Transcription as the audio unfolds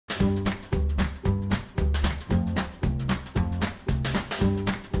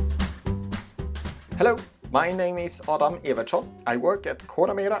Hello, my name is Adam Evertsson. I work at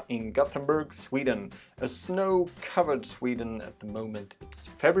Kodamera in Gothenburg, Sweden. A snow-covered Sweden at the moment. It's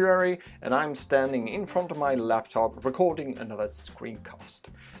February and I'm standing in front of my laptop recording another screencast.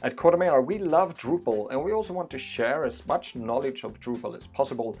 At Kodamera we love Drupal and we also want to share as much knowledge of Drupal as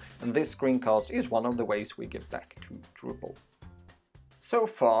possible, and this screencast is one of the ways we give back to Drupal. So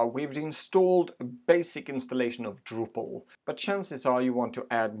far we've installed a basic installation of Drupal, but chances are you want to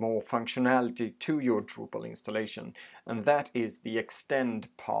add more functionality to your Drupal installation, and that is the extend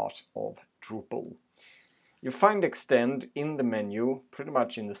part of Drupal. You find extend in the menu, pretty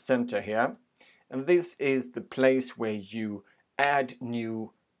much in the center here, and this is the place where you add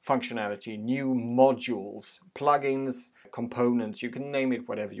new functionality, new modules, plugins, components, you can name it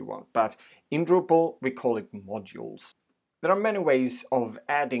whatever you want, but in Drupal we call it modules. There are many ways of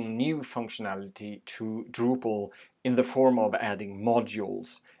adding new functionality to Drupal in the form of adding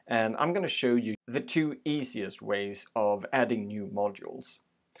modules, and I'm going to show you the two easiest ways of adding new modules.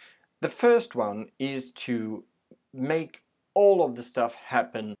 The first one is to make all of the stuff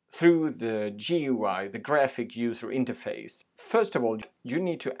happen through the GUI, the graphic user interface. First of all, you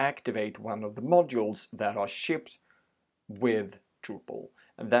need to activate one of the modules that are shipped with Drupal,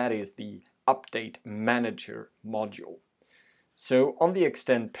 and that is the Update Manager module. So on the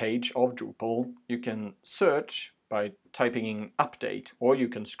extend page of Drupal, you can search by typing in update, or you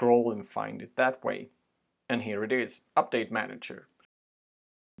can scroll and find it that way. And here it is, Update Manager.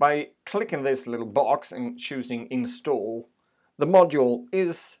 By clicking this little box and choosing install, the module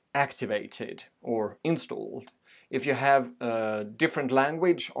is activated or installed. If you have a different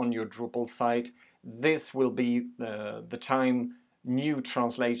language on your Drupal site, this will be the time new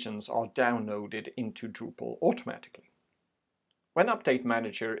translations are downloaded into Drupal automatically. When Update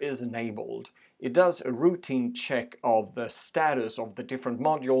Manager is enabled, it does a routine check of the status of the different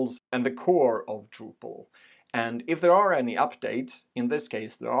modules and the core of Drupal. And if there are any updates, in this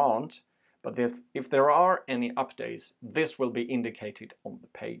case there aren't, but if there are any updates, this will be indicated on the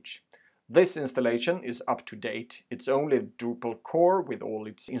page. This installation is up to date. It's only the Drupal core with all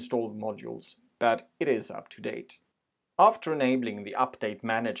its installed modules, but it is up to date. After enabling the Update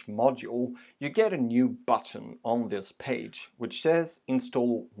Manage module, you get a new button on this page which says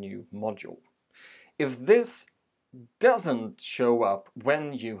Install New Module. If this doesn't show up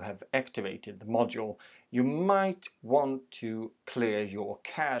when you have activated the module, you might want to clear your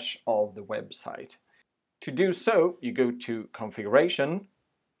cache of the website. To do so, you go to Configuration,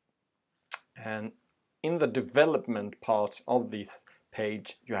 and in the development part of this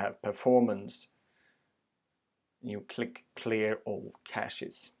page you have Performance. You click Clear All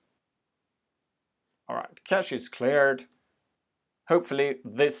Caches. Alright, cache is cleared. Hopefully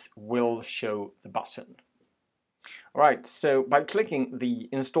this will show the button. Alright, so by clicking the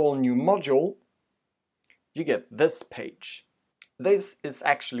Install New Module, you get this page. This is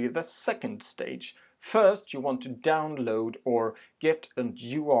actually the second stage. First, you want to download or get a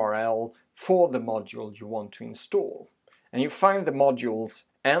URL for the module you want to install. And you find the modules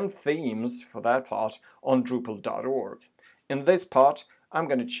and themes, for that part, on Drupal.org. In this part, I'm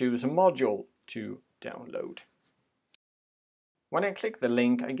going to choose a module to download. When I click the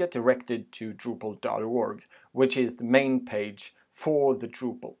link, I get directed to Drupal.org, which is the main page for the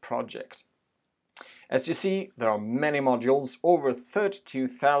Drupal project. As you see, there are many modules, over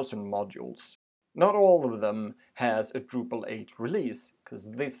 32,000 modules. Not all of them has a Drupal 8 release, because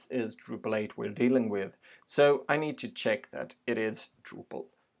this is Drupal 8 we're dealing with, so I need to check that it is Drupal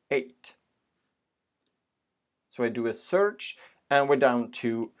 8. So I do a search and we're down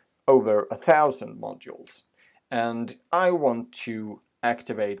to over 1,000 modules. And I want to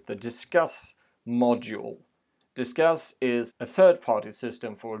activate the Discuss module. Discuss is a third-party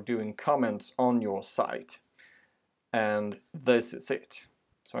system for doing comments on your site. And this is it.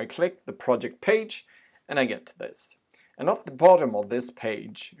 So I click the project page and I get this. And at the bottom of this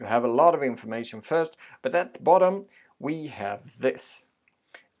page you have a lot of information first, but at the bottom we have this.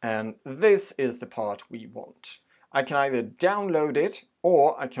 And this is the part we want. I can either download it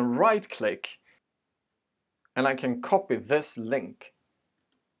or I can right click and I can copy this link.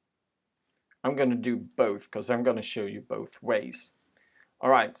 I'm going to do both because I'm going to show you both ways.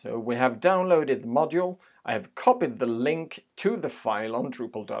 Alright, so we have downloaded the module, I have copied the link to the file on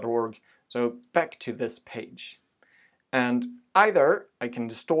Drupal.org, so back to this page. And either I can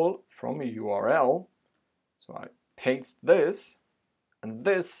install from a URL, so I paste this, and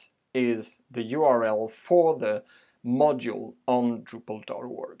this is the URL for the module on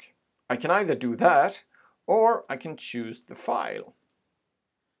Drupal.org. I can either do that, or I can choose the file.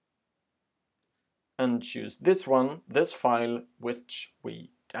 And choose this one, this file, which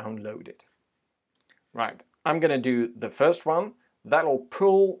we downloaded. Right, I'm going to do the first one. That'll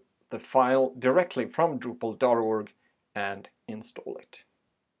pull the file directly from drupal.org and install it.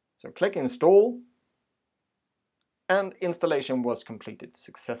 So click install, and installation was completed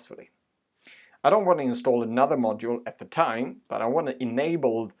successfully. I don't want to install another module at the time, but I want to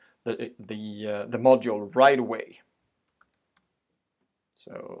enable the module right away.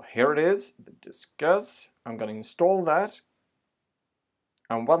 So here it is, the discuss. I'm going to install that.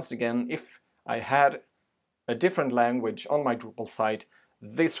 And once again, if I had a different language on my Drupal site,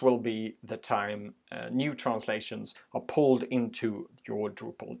 this will be the time new translations are pulled into your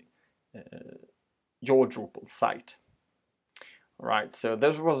Drupal site. Right, so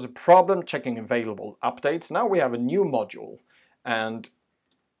there was a problem checking available updates. Now we have a new module, and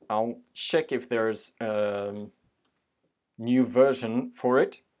I'll check if there's a new version for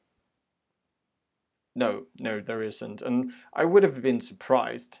it. No, there isn't, and I would have been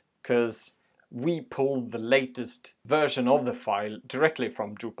surprised because we pulled the latest version of the file directly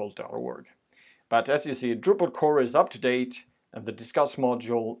from drupal.org. But as you see, Drupal core is up to date and the discuss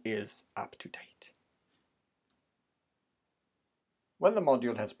module is up to date. When the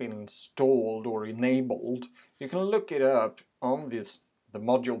module has been installed or enabled, you can look it up on the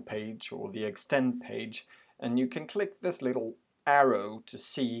module page or the extend page, and you can click this little arrow to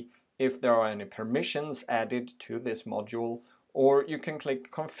see if there are any permissions added to this module, or you can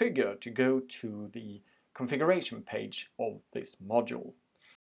click configure to go to the configuration page of this module.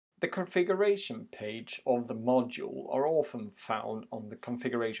 The configuration page of the module are often found on the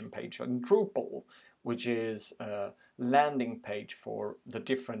configuration page on Drupal, which is a landing page for the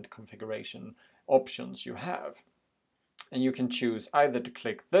different configuration options you have. And you can choose either to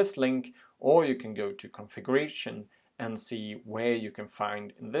click this link, or you can go to configuration and see where you can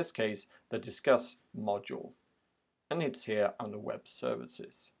find, in this case, the discuss module. And it's here under web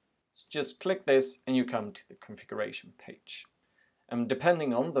services. So just click this and you come to the configuration page. And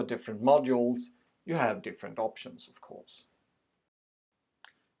depending on the different modules, you have different options, of course.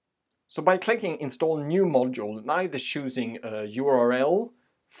 So by clicking install new module and either choosing a URL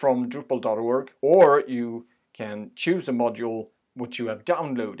from drupal.org, or you can choose a module which you have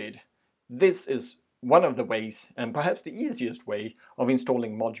downloaded, this is one of the ways, and perhaps the easiest way, of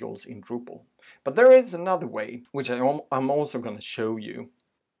installing modules in Drupal. But there is another way, which I'm also going to show you.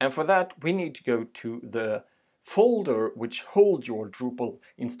 And for that, we need to go to the folder which holds your Drupal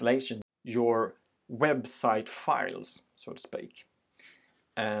installation, your website files, so to speak.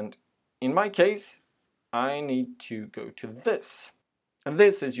 And in my case, I need to go to this. And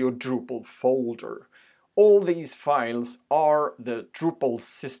this is your Drupal folder. All these files are the Drupal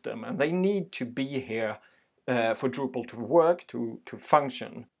system, and they need to be here for Drupal to work, to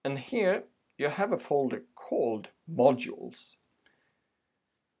function. And here you have a folder called modules.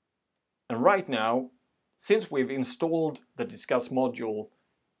 And right now, since we've installed the discuss module,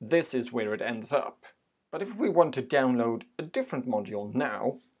 this is where it ends up. But if we want to download a different module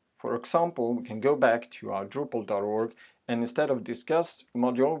now, for example, we can go back to our drupal.org, and instead of discuss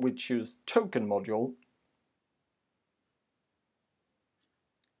module, we choose token module.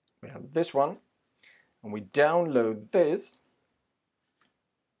 We have this one, and we download this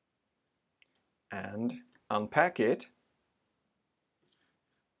and unpack it.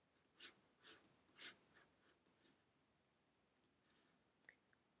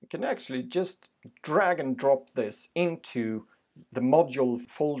 We can actually just drag and drop this into the module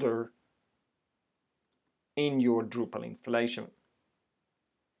folder in your Drupal installation.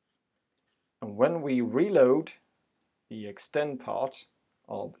 And when we reload the extend part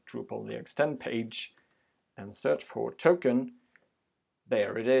of Drupal, the extend page, and search for token,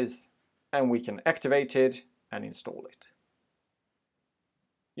 there it is, and we can activate it and install it.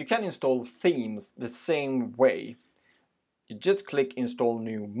 You can install themes the same way. You just click install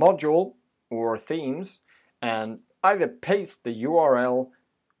new module or themes and either paste the URL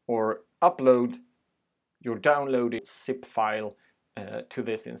or upload your downloaded zip file to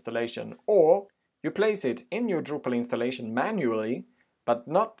this installation, or you place it in your Drupal installation manually, but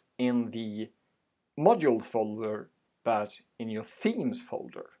not in the modules folder, but in your themes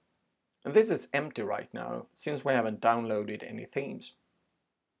folder. And this is empty right now, since we haven't downloaded any themes.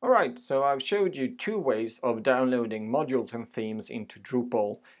 Alright, so I've showed you two ways of downloading modules and themes into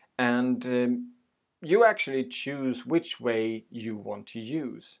Drupal, and you actually choose which way you want to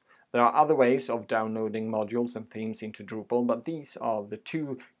use. There are other ways of downloading modules and themes into Drupal, but these are the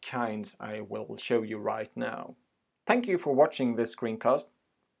two kinds I will show you right now. Thank you for watching this screencast.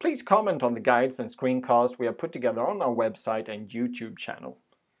 Please comment on the guides and screencasts we have put together on our website and YouTube channel.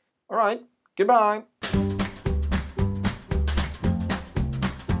 Alright, goodbye!